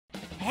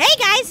Hey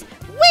guys,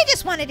 we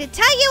just wanted to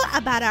tell you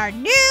about our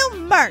new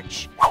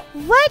merch.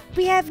 What?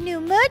 We have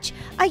new merch?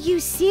 Are you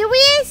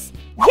serious?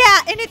 Yeah,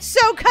 and it's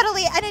so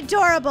cuddly and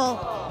adorable.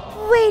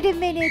 Wait a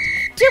minute.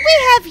 Do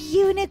we have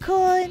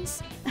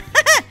unicorns?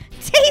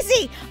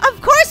 Daisy,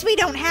 of course we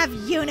don't have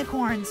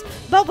unicorns,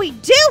 but we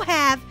do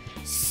have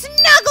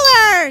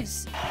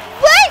snugglers.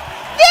 What?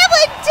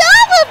 They're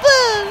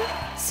adorable.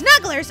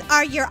 Snugglers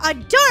are your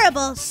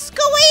adorable,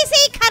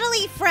 squeezy,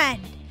 cuddly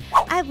friend.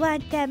 I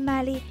want them,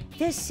 Molly.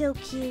 They're so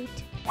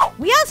cute.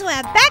 We also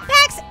have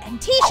backpacks and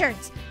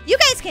t-shirts. You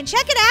guys can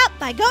check it out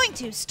by going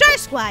to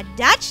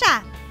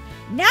starsquad.shop.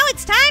 Now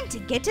it's time to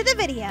get to the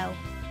video.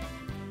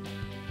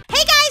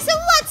 Hey guys,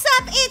 what's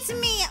up? It's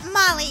me,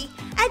 Molly.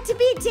 And to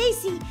me,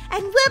 Daisy.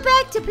 And we're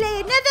back to play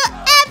another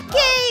app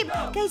game.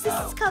 Guys, this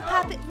is called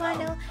Pop It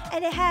Wano,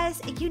 and it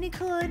has a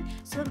unicorn,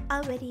 so I'm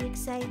already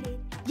excited.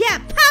 Yeah,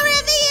 Power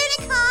of the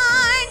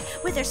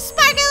Unicorn with her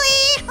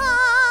sparkly horn.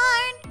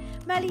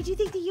 Molly, do you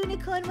think the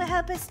unicorn will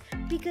help us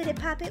be good at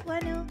Pop It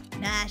Wano?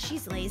 Nah,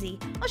 she's lazy.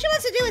 All she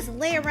wants to do is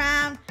lay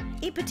around,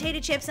 eat potato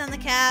chips on the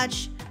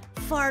couch,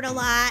 fart a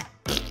lot.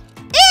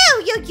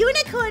 Ew, your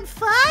unicorn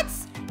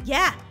farts?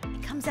 Yeah,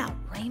 it comes out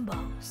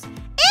rainbows.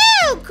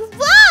 Ew,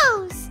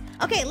 gross!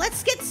 Okay,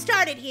 let's get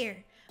started here.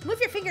 Move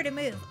your finger to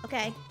move,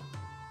 okay?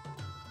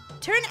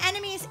 Turn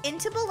enemies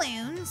into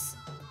balloons.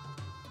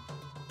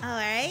 All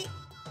right.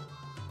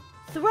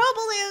 Throw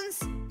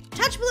balloons.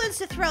 Touch balloons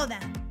to throw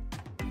them.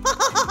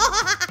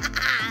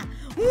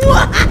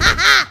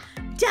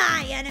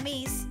 Die,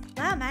 enemies.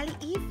 Wow, Molly,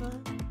 evil.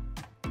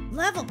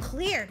 Level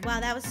cleared. Wow,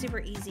 that was super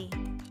easy.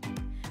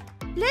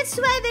 Let's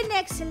try the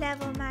next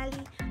level,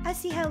 Molly. I'll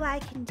see how I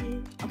can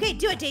do. Okay,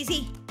 do it,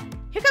 Daisy.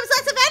 Here comes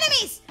lots of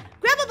enemies.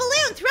 Grab a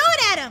balloon, throw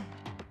it at him.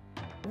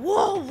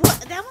 Whoa,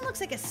 that one looks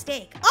like a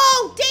steak.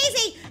 Oh,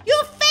 Daisy,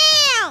 you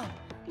failed.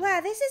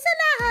 Wow, this is a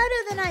lot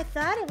harder than I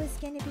thought it was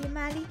going to be,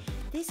 Molly.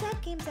 This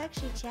app game's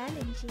actually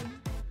challenging.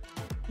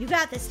 You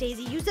got this,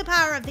 Daisy. Use the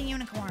power of the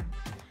unicorn.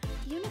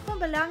 The unicorn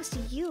belongs to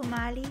you,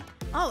 Molly.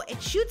 Oh,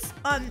 it shoots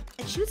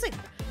like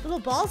little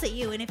balls at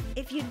you, and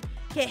if you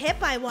get hit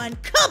by one,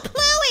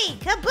 kaplooey,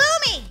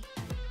 kaboomy.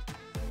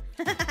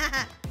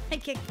 I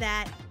kicked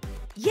that.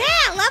 Yeah,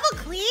 level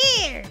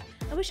clear.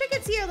 I wish I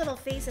could see your little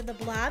face of the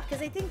blob,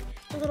 because I think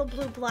the little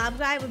blue blob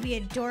guy would be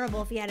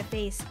adorable if he had a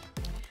face.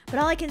 But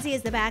all I can see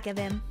is the back of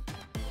him.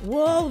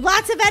 Whoa,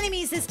 lots of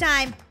enemies this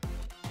time.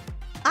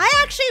 I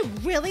actually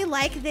really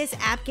like this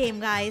app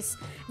game, guys.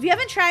 If you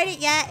haven't tried it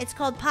yet, it's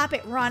called Pop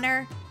It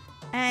Runner,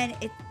 and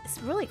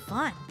it's really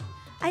fun.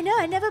 I know,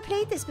 I never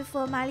played this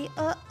before, Molly.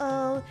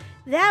 Uh-oh.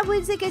 That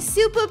one's like a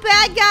super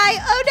bad guy.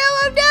 Oh, no,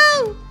 oh,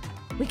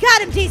 no. We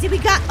got him, Daisy. We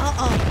got...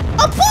 Uh-oh.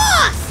 A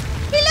boss!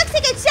 He looks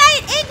like a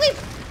giant, angry,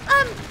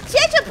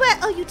 gingerbread.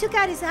 Oh, you took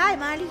out his eye,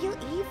 Molly. You're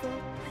evil.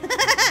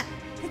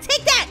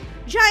 Take that,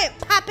 giant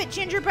puppet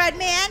gingerbread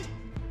man.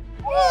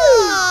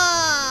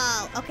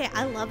 Whoa! Okay,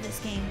 I love this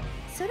game.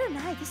 So do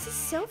I. This is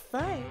so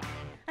fun.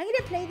 I'm going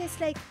to play this,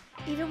 like,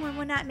 even when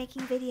we're not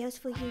making videos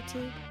for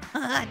YouTube.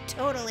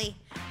 Totally.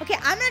 Okay,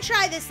 I'm going to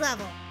try this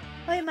level.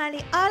 Wait,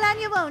 Molly, all on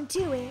your own.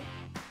 Do it.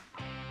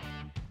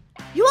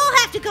 You all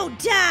have to go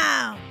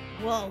down.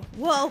 Whoa,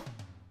 whoa.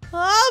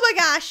 Oh, my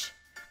gosh.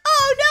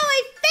 Oh, no,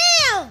 I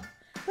failed.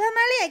 Well,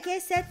 Molly, I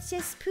guess that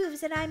just proves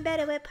that I'm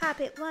better at Pop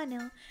It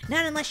Wano.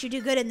 Not unless you do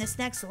good in this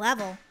next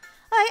level. All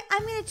right,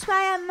 I'm going to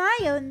try on my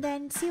own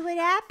then, see what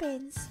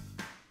happens.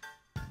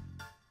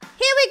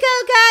 Here we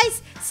go,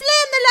 guys.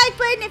 Slam the like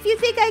button if you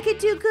think I could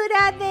do good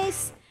on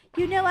this.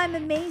 You know I'm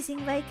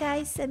amazing, right,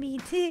 guys? I mean,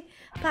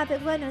 Pop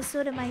It Wano is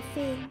sort of my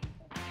thing.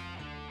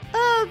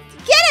 Oh,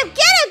 get him,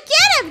 get him,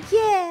 get him!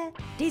 Yeah.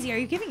 Daisy, are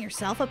you giving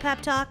yourself a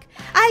pep talk?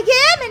 I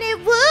am, and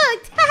it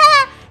worked.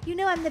 You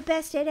know I'm the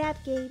best at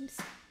app games.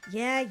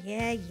 Yeah.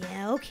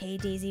 Okay,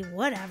 Daisy,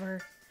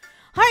 whatever.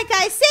 All right,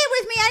 guys, say it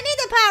with me. I need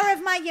the power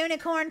of my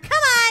unicorn. Come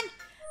on.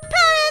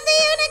 Power of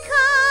the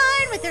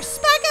unicorn with their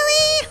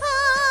sparkly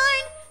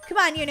horn. Come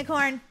on,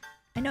 unicorn.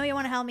 I know you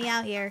want to help me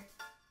out here.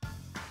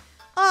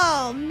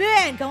 Oh,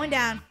 man, going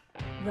down.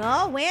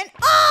 Oh, win.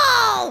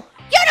 Oh,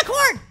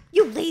 unicorn.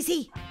 You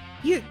lazy.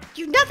 You're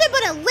nothing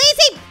but a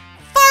lazy,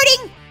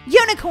 farting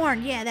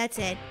unicorn. Yeah, that's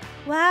it.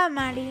 Wow,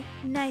 Molly.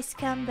 Nice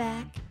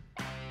comeback.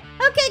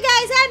 Okay,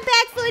 guys, I'm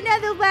back for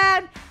another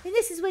round. And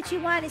this is what you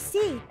want to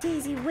see.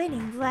 Daisy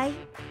winning, right?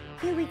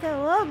 Here we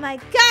go. Oh, my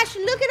gosh.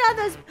 Look at all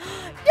those.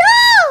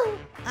 No!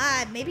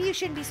 Maybe you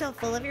shouldn't be so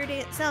full of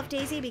yourself,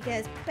 Daisy,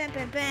 because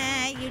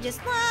you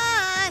just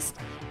lost.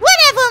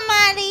 Whatever,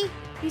 Molly.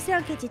 You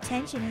don't get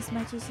attention as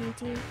much as you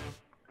do.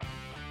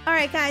 All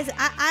right, guys,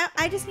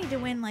 I just need to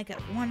win like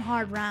one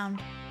hard round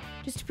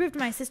just to prove to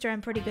my sister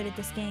I'm pretty good at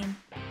this game.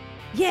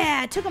 Yeah,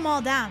 I took them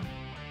all down.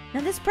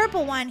 Now this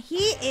purple one,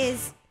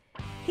 he's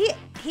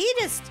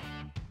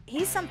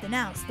something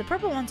else. The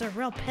purple ones are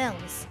real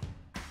pills.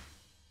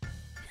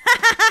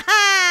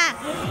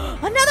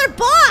 Another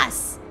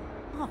boss!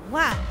 Oh,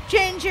 wow.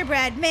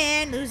 Gingerbread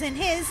man losing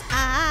his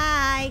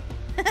eye.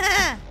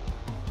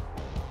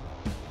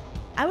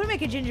 I would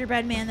make a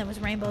gingerbread man that was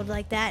rainbowed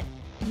like that.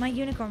 My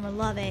unicorn would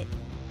love it.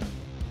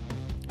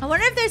 I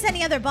wonder if there's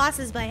any other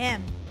bosses by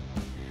him.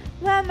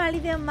 Well, Molly,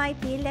 there might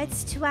be.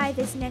 Let's try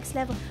this next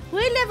level.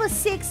 We're level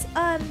 6.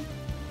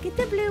 Get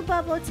the blue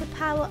bubble to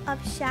power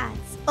up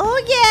shots. Oh,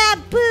 yeah.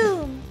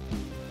 Boom.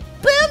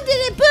 Boom,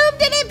 did it,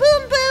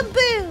 boom, boom,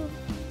 boom.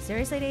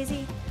 Seriously,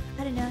 Daisy?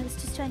 I don't know. I was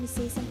just trying to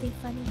say something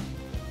funny.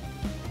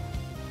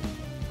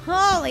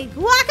 Holy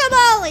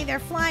guacamole! They're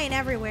flying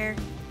everywhere.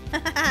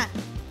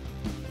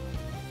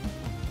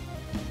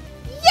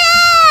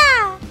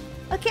 Yeah!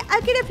 Okay,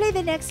 I'm gonna play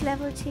the next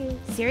level too.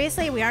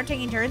 Seriously? We aren't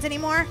taking turns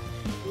anymore?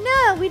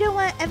 No, we don't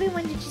want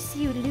everyone to just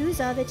see you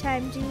lose all the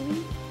time, do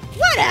we?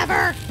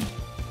 Whatever!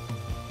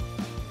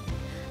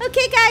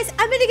 Okay, guys,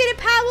 I'm gonna get a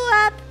power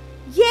up.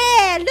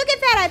 Yeah, look at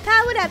that. I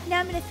powered up. Now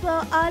I'm gonna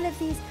throw all of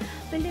these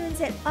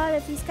balloons at all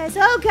of these guys.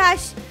 Oh,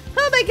 gosh.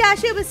 Oh, my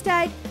gosh. I almost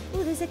died.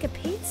 Oh, there's like a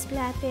paint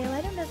splat there.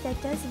 I don't know if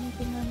that does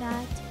anything or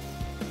not.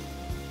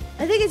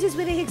 I think it's just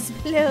when it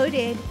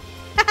exploded.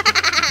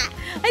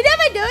 I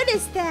never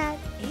noticed that.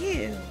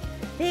 Ew.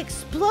 They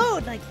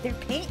explode like they're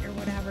paint or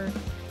whatever.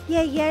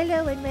 Yeah,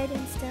 yellow and red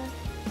and stuff.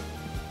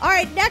 All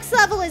right, next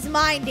level is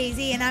mine,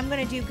 Daisy, and I'm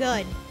going to do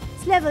good.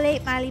 It's level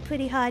 8, Molly.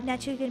 Pretty hard.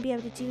 Not sure you're going to be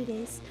able to do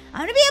this.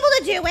 I'm going to be able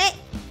to do it.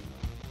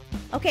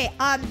 Okay,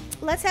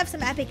 let's have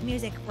some epic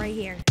music right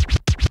here.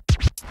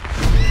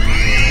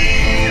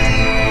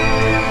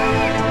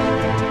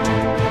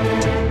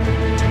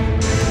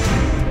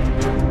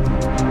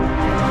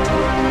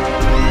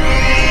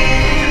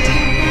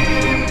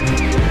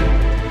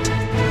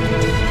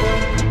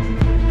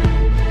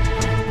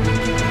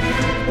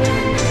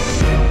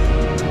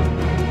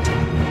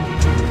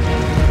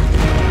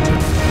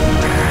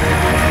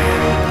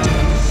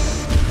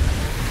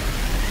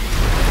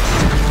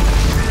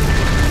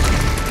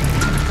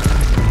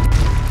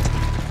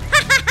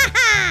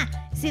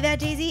 See that,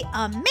 Daisy?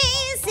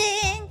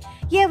 Amazing!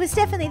 Yeah, it was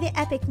definitely the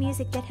epic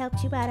music that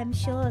helped you out. I'm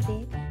sure of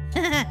it.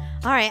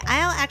 All right,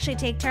 I'll actually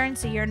take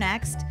turns, so you're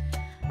next.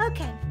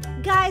 Okay,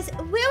 guys,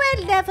 we're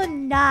at level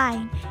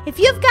 9. If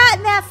you've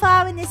gotten that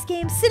far in this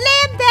game,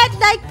 slam that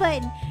like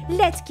button.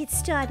 Let's get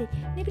started.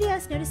 Anybody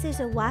else notice there's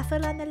a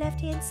waffle on the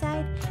left-hand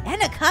side?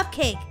 And a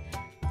cupcake.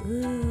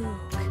 Ooh,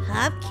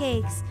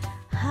 cupcakes.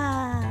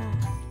 Ha.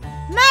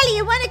 Molly,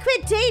 you want to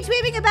quit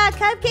daydreaming about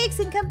cupcakes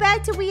and come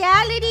back to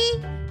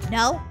reality?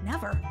 No,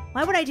 never.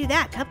 Why would I do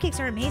that? Cupcakes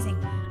are amazing.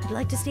 I'd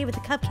like to stay with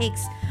the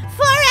cupcakes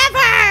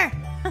forever!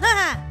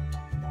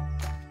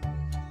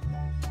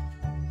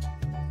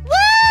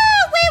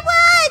 Woo! We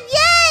won!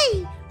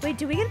 Yay! Wait,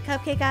 do we get a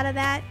cupcake out of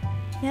that?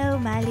 No,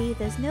 Molly,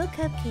 there's no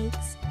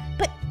cupcakes.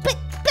 But!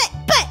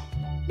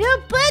 No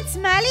buts,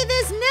 Molly,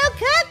 there's no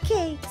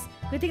cupcakes!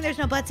 Good thing there's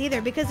no butts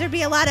either, because there'd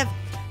be a lot of...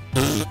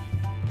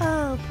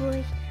 Oh,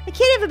 boy. I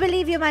can't even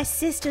believe you're my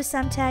sister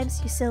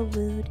sometimes. You're so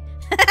rude.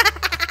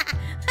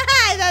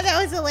 I thought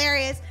that was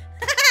hilarious.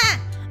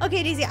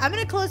 Okay, Daisy, I'm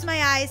going to close my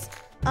eyes,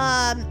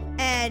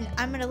 and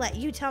I'm going to let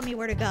you tell me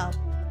where to go.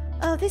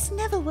 Oh, this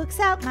never works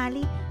out,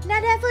 Molly.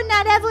 Not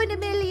ever in a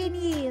million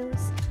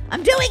years.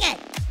 I'm doing it!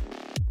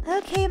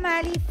 Okay,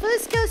 Molly,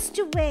 first go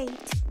straight.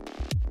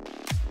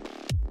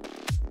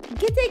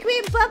 Get the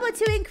green bubble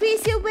to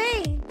increase your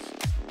range.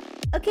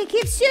 Okay,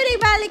 keep shooting,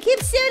 Molly.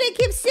 Keep shooting.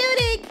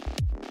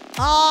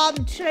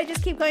 Should I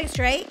just keep going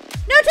straight?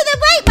 No, to the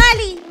right,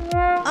 Molly.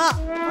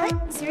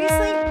 What?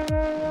 Seriously?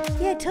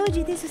 Yeah, I told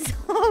you this was a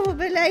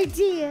horrible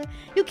idea.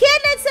 You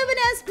can't let someone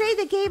else play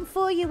the game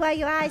for you while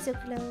your eyes are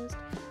closed.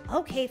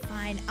 Okay,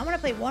 fine. I want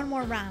to play one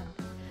more round.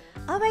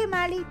 All right,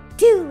 Molly,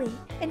 do it.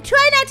 And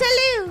try not to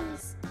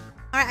lose.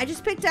 All right, I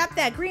just picked up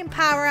that green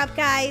power-up,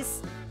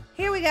 guys.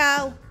 Here we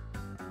go.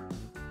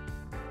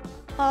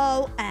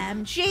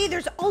 OMG,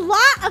 there's a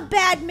lot of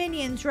bad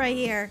minions right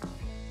here.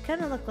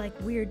 Kind of look like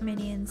weird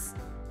minions.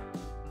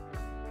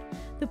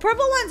 The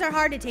purple ones are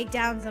hard to take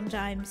down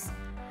sometimes.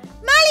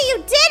 Molly, you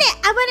did it!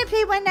 I want to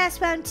play one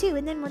last round too,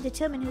 and then we'll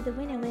determine who the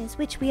winner is,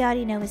 which we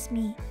already know is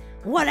me.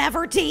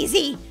 Whatever,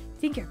 Daisy. I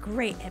think you're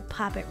great at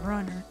Puppet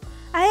Runner.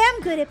 I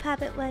am good at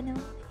Puppet Runner.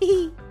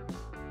 Yeah,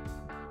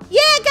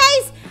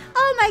 guys!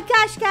 Oh my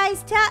gosh,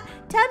 guys.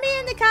 Tell me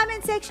in the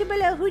comment section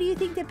below, who do you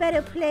think the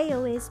better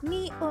player is,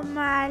 me or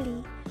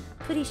Molly?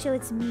 Pretty sure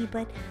it's me,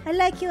 but I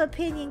like your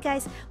opinion,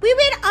 guys. We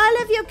read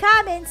all of your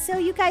comments, so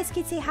you guys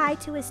can say hi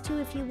to us too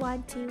if you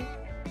want to.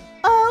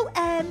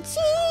 OMG!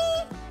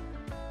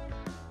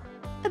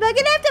 Am I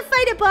gonna have to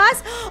fight a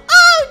boss?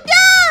 Oh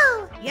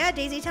no! Yeah,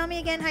 Daisy, tell me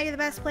again how you're the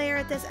best player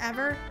at this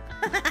ever.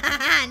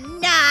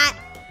 Not.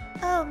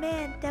 Oh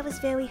man, that was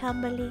very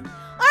humbling.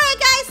 Alright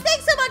guys,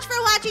 thanks so much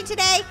for watching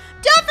today.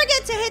 Don't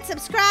forget to hit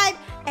subscribe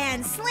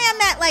and slam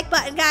that like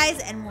button, guys,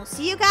 and we'll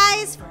see you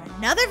guys for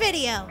another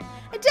video.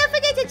 And don't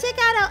forget to check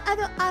out our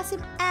other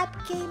awesome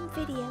app game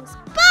videos.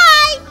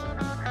 Bye!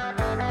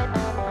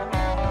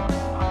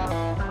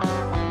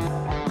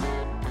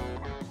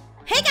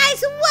 Hey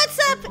guys, what's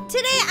up?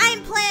 Today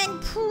I'm playing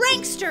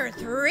Prankster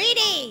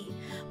 3D.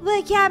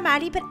 Well, yeah,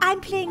 Molly, but I'm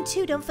playing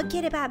too. Don't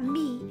forget about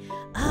me.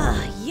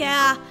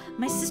 Yeah.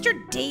 My sister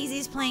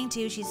Daisy's playing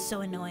too. She's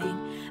so annoying.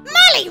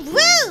 Molly,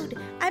 rude!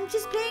 I'm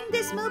just playing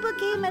this mobile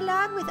game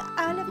along with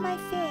all of my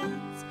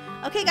fans.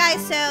 Okay, guys,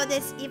 so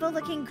this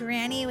evil-looking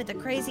granny with the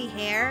crazy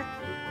hair.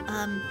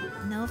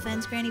 No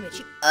offense, Granny, but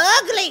she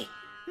ugly.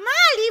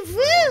 Molly,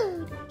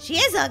 rude. She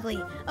is ugly.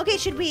 Okay,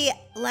 should we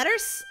let her?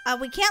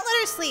 We can't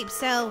let her sleep.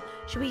 So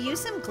should we use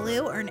some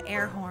glue or an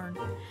air horn?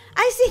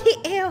 I see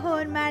the air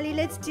horn, Molly.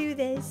 Let's do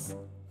this.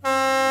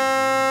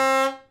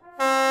 Oh,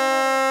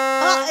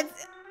 what?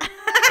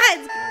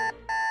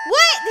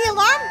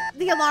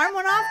 The alarm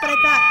went off, but I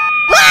thought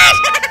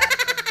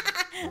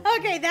what?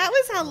 Okay, that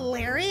was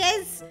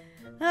hilarious.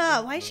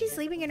 Oh, why is she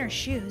sleeping in her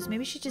shoes?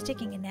 Maybe she's just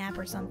taking a nap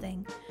or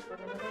something.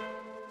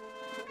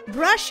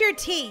 Brush your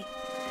teeth.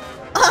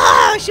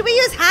 Oh, should we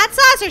use hot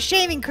sauce or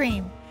shaving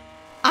cream?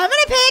 I'm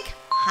gonna pick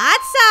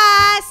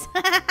hot sauce.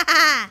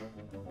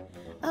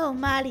 Oh,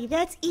 Molly,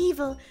 that's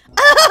evil.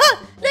 Oh,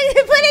 look,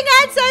 they're putting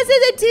hot sauce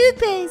in the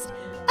toothpaste.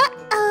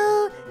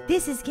 Uh-oh,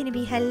 this is gonna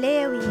be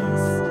hilarious.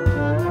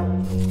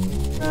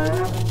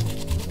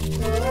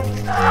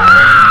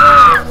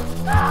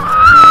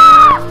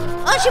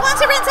 Oh, she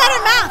wants to rinse out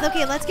her mouth.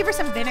 Okay, let's give her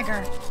some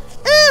vinegar.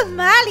 Oh,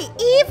 Molly,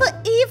 evil,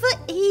 evil,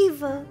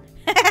 evil.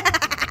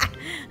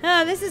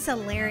 Oh, this is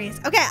hilarious.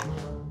 Okay,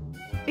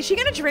 is she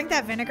gonna drink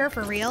that vinegar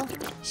for real?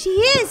 She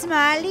is,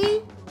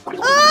 Molly.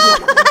 Oh!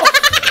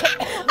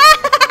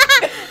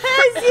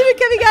 I see it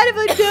coming out of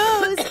her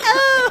nose.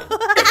 Oh!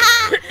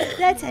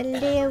 That's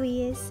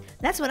hilarious.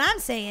 That's what I'm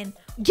saying.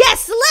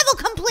 Yes, level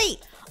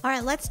complete. All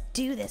right, let's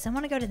do this. I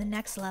want to go to the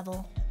next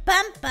level.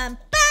 Bum, bum,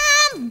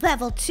 bum.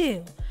 Level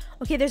 2.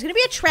 Okay, there's going to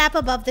be a trap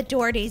above the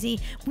door, Daisy.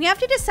 We have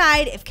to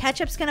decide if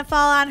ketchup's going to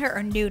fall on her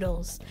or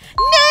noodles.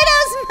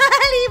 Noodles,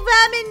 Molly,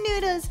 ramen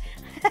noodles.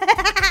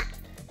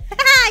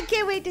 I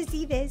can't wait to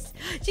see this.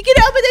 She can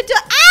open the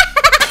door.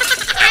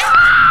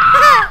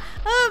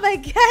 Oh my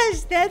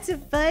gosh, that's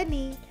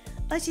funny.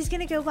 Oh, she's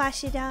going to go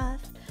wash it off.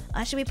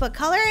 Should we put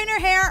color in her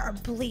hair or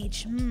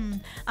bleach?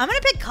 I'm going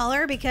to pick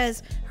color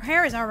because her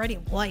hair is already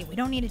white. We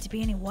don't need it to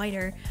be any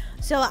whiter.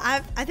 So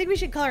I think we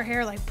should color her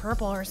hair like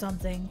purple or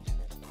something.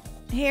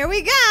 Here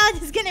we go.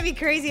 This is going to be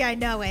crazy. I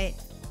know it.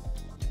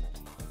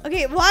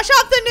 Okay, wash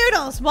off the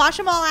noodles. Wash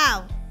them all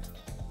out.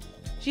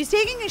 She's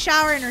taking a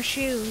shower in her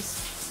shoes.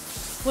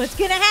 What's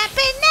going to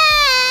happen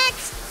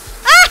next?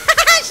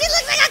 She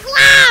looks like a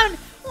clown.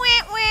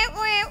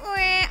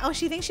 Oh,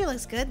 she thinks she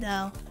looks good,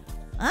 though.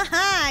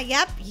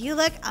 Yep, you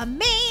look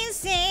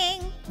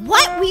amazing.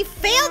 What? We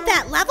failed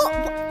that level?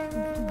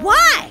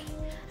 Why?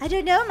 I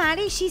don't know,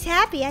 Molly. She's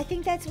happy. I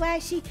think that's why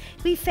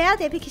we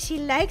failed it, because she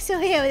likes her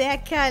hair with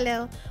that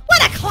color.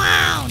 What a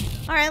clown!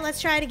 All right,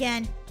 let's try it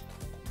again.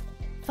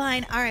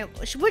 Fine. All right,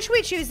 which should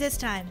we choose this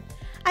time?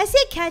 I say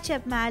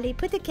ketchup, Molly.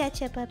 Put the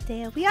ketchup up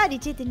there. We already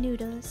did the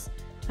noodles.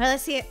 All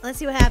right, let's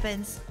see what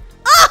happens.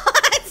 Oh,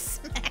 I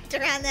smacked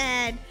her on the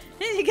head.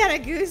 You got a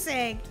goose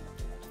egg.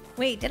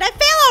 Wait, did I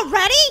fail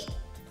already?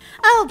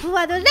 Oh,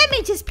 brother, let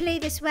me just play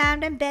this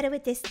round. I'm better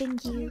with this than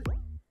you.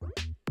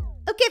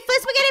 Okay,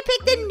 first we're gonna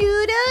pick the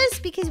noodles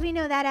because we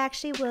know that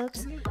actually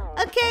works.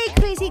 Okay,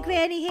 crazy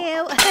granny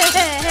hair.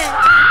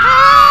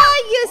 Oh,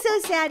 you're so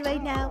sad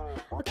right now.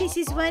 Okay,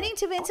 she's running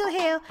to rinse her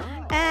hair,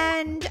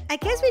 and I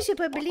guess we should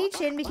put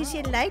bleach in because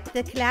she liked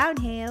the clown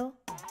hair.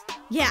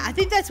 Yeah, I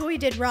think that's what we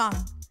did wrong.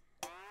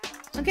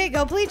 Okay,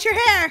 go bleach your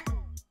hair.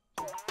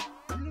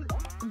 Go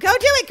do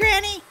it,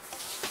 Granny.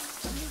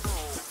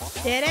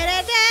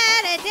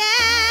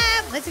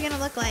 Da-da-da-da-da-da. What's it gonna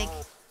look like?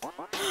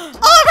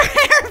 Oh, her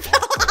hair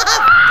fell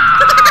off!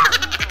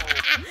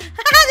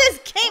 This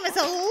game is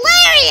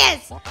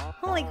hilarious!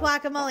 Holy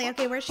guacamole.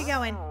 Okay, where's she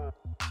going?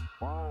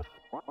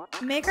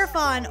 Make her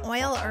fall on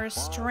oil or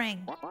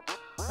string.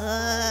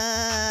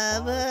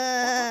 I'm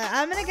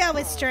gonna go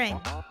with string.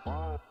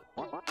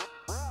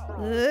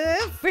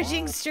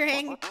 Fridging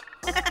string.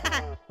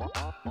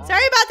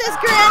 Sorry about this,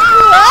 Granny.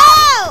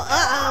 Whoa!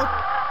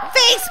 Uh-oh.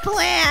 Face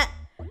plant!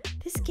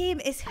 This game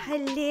is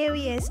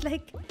hilarious.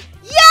 Like,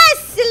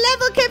 yes!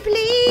 Level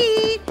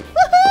complete!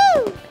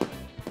 Woohoo!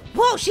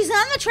 Whoa, she's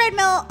on the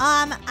treadmill.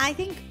 I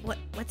think,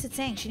 what's it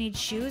saying? She needs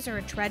shoes or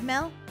a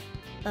treadmill?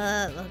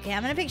 Okay,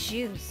 I'm gonna pick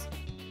shoes.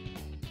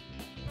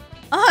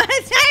 Oh,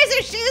 it ties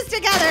her shoes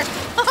together.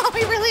 Oh,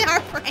 we really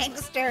are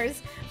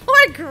pranksters.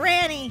 Poor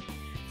Granny.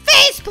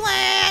 Face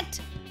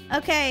plant!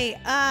 Okay,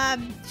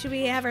 should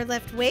we have her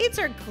lift weights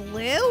or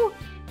glue?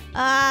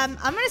 I'm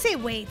gonna say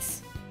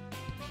weights.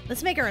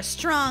 Let's make her a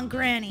strong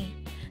Granny.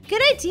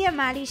 Good idea,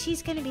 Molly.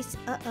 She's gonna be...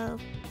 Uh-oh.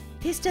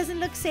 This doesn't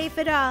look safe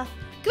at all.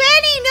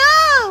 Granny,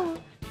 no!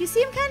 You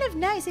seem kind of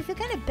nice. I feel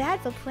kind of bad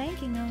for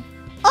pranking her.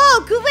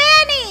 Oh,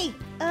 Granny!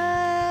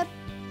 I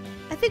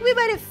think we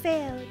might have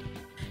failed.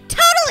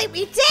 Totally,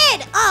 we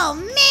did! Oh,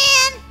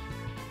 man!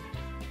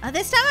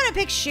 This time I'm gonna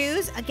pick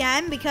shoes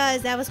again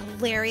because that was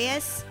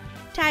hilarious.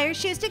 Tie your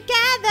shoes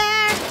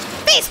together.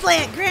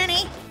 Faceplant,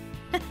 Granny.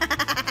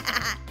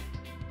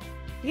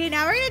 Okay,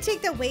 now we're gonna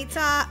take the weights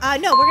off.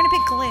 No, we're gonna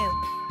pick glue.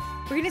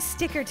 We're gonna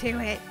stick her to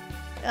it.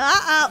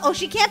 Uh-oh. Oh,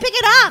 she can't pick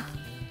it up.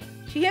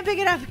 She can't pick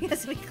it up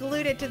because we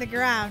glued it to the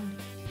ground.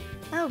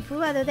 Oh,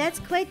 brother, that's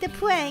quite the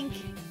prank.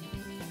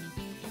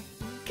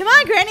 Come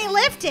on, Granny,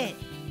 lift it.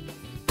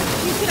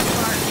 She's gonna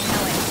fart, I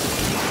know it.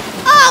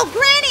 Oh,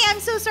 Granny, I'm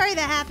so sorry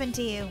that happened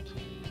to you.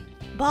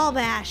 Ball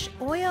bash,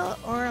 oil,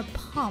 or a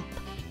pump?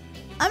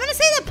 I'm going to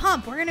say the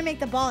pump. We're going to make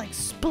the ball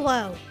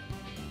explode.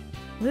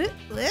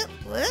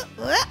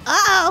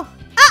 Uh-oh.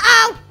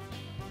 Uh-oh.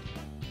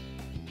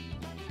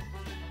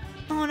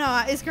 Oh,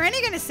 no. Is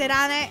Granny going to sit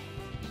on it?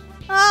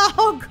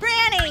 Oh,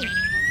 Granny.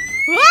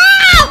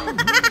 Whoa!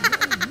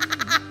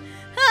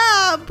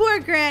 Oh, poor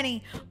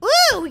Granny.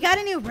 Ooh, we got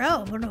a new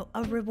robe.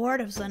 A reward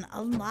has been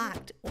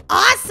unlocked.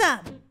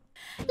 Awesome.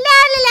 La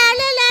la la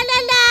la la la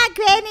la.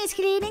 Granny's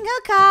cleaning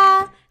her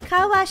car.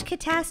 Car wash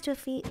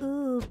catastrophe.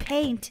 Ooh,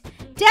 paint.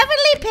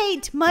 Definitely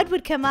paint. Mud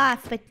would come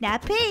off, but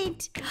not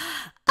paint.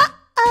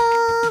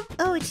 Uh-oh.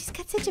 Oh, and she's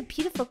got such a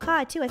beautiful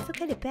car, too. I feel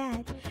kind of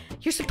bad.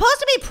 You're supposed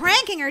to be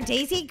pranking her,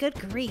 Daisy. Good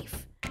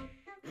grief.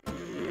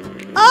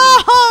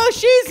 Oh,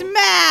 she's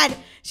mad.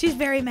 She's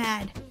very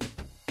mad.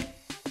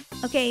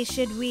 Okay,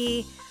 should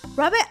we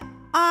rub it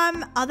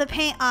all the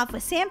paint off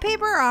with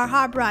sandpaper or a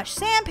hot brush?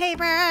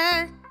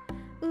 Sandpaper.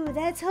 Ooh,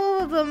 that's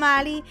horrible,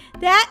 Molly.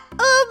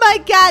 Oh my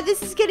God,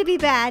 this is gonna be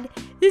bad.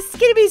 This is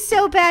gonna be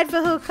so bad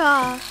for her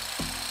car.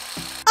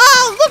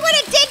 Oh, look what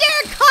it did to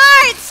her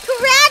car. It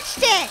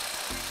scratched it.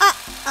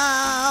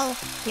 Uh-oh.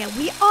 Yeah,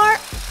 we are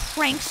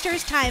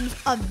pranksters times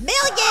a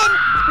million.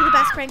 We're the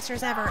best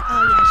pranksters ever.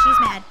 Oh yeah, she's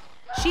mad.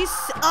 She's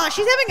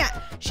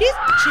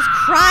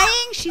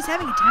crying. She's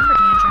having a temper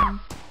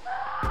tantrum.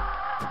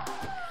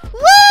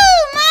 Woo,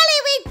 Molly,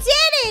 we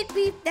did it.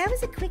 That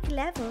was a quick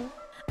level.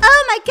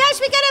 Oh my gosh,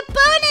 we got a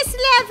bonus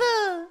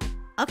level.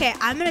 Okay,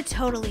 I'm gonna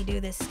totally do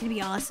this. It's gonna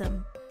be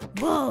awesome.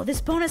 Whoa,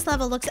 this bonus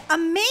level looks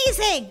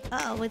amazing.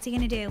 Uh-oh, what's he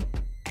gonna do?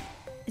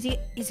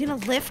 He's gonna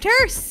lift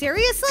her?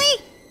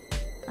 Seriously?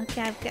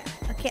 Okay,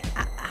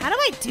 how do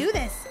I do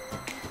this?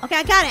 Okay,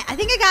 I got it. I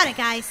think I got it,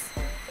 guys.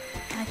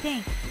 I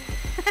think.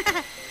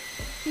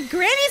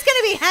 Granny's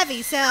gonna be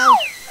heavy, so.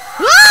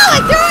 Whoa!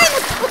 I threw her in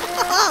the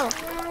pool!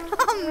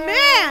 Oh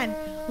man!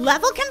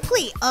 Level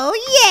complete. Oh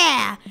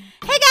yeah!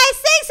 Hey guys,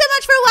 thanks so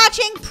much for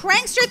watching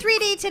Prankster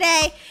 3D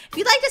today. If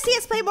you'd like to see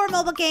us play more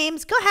mobile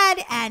games, go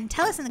ahead and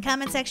tell us in the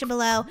comment section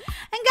below.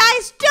 And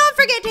guys, don't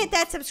forget to hit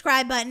that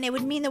subscribe button. It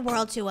would mean the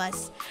world to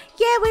us.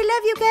 Yeah, we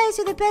love you guys.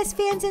 You're the best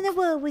fans in the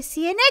world. We'll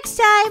see you next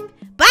time.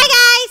 Bye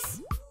guys!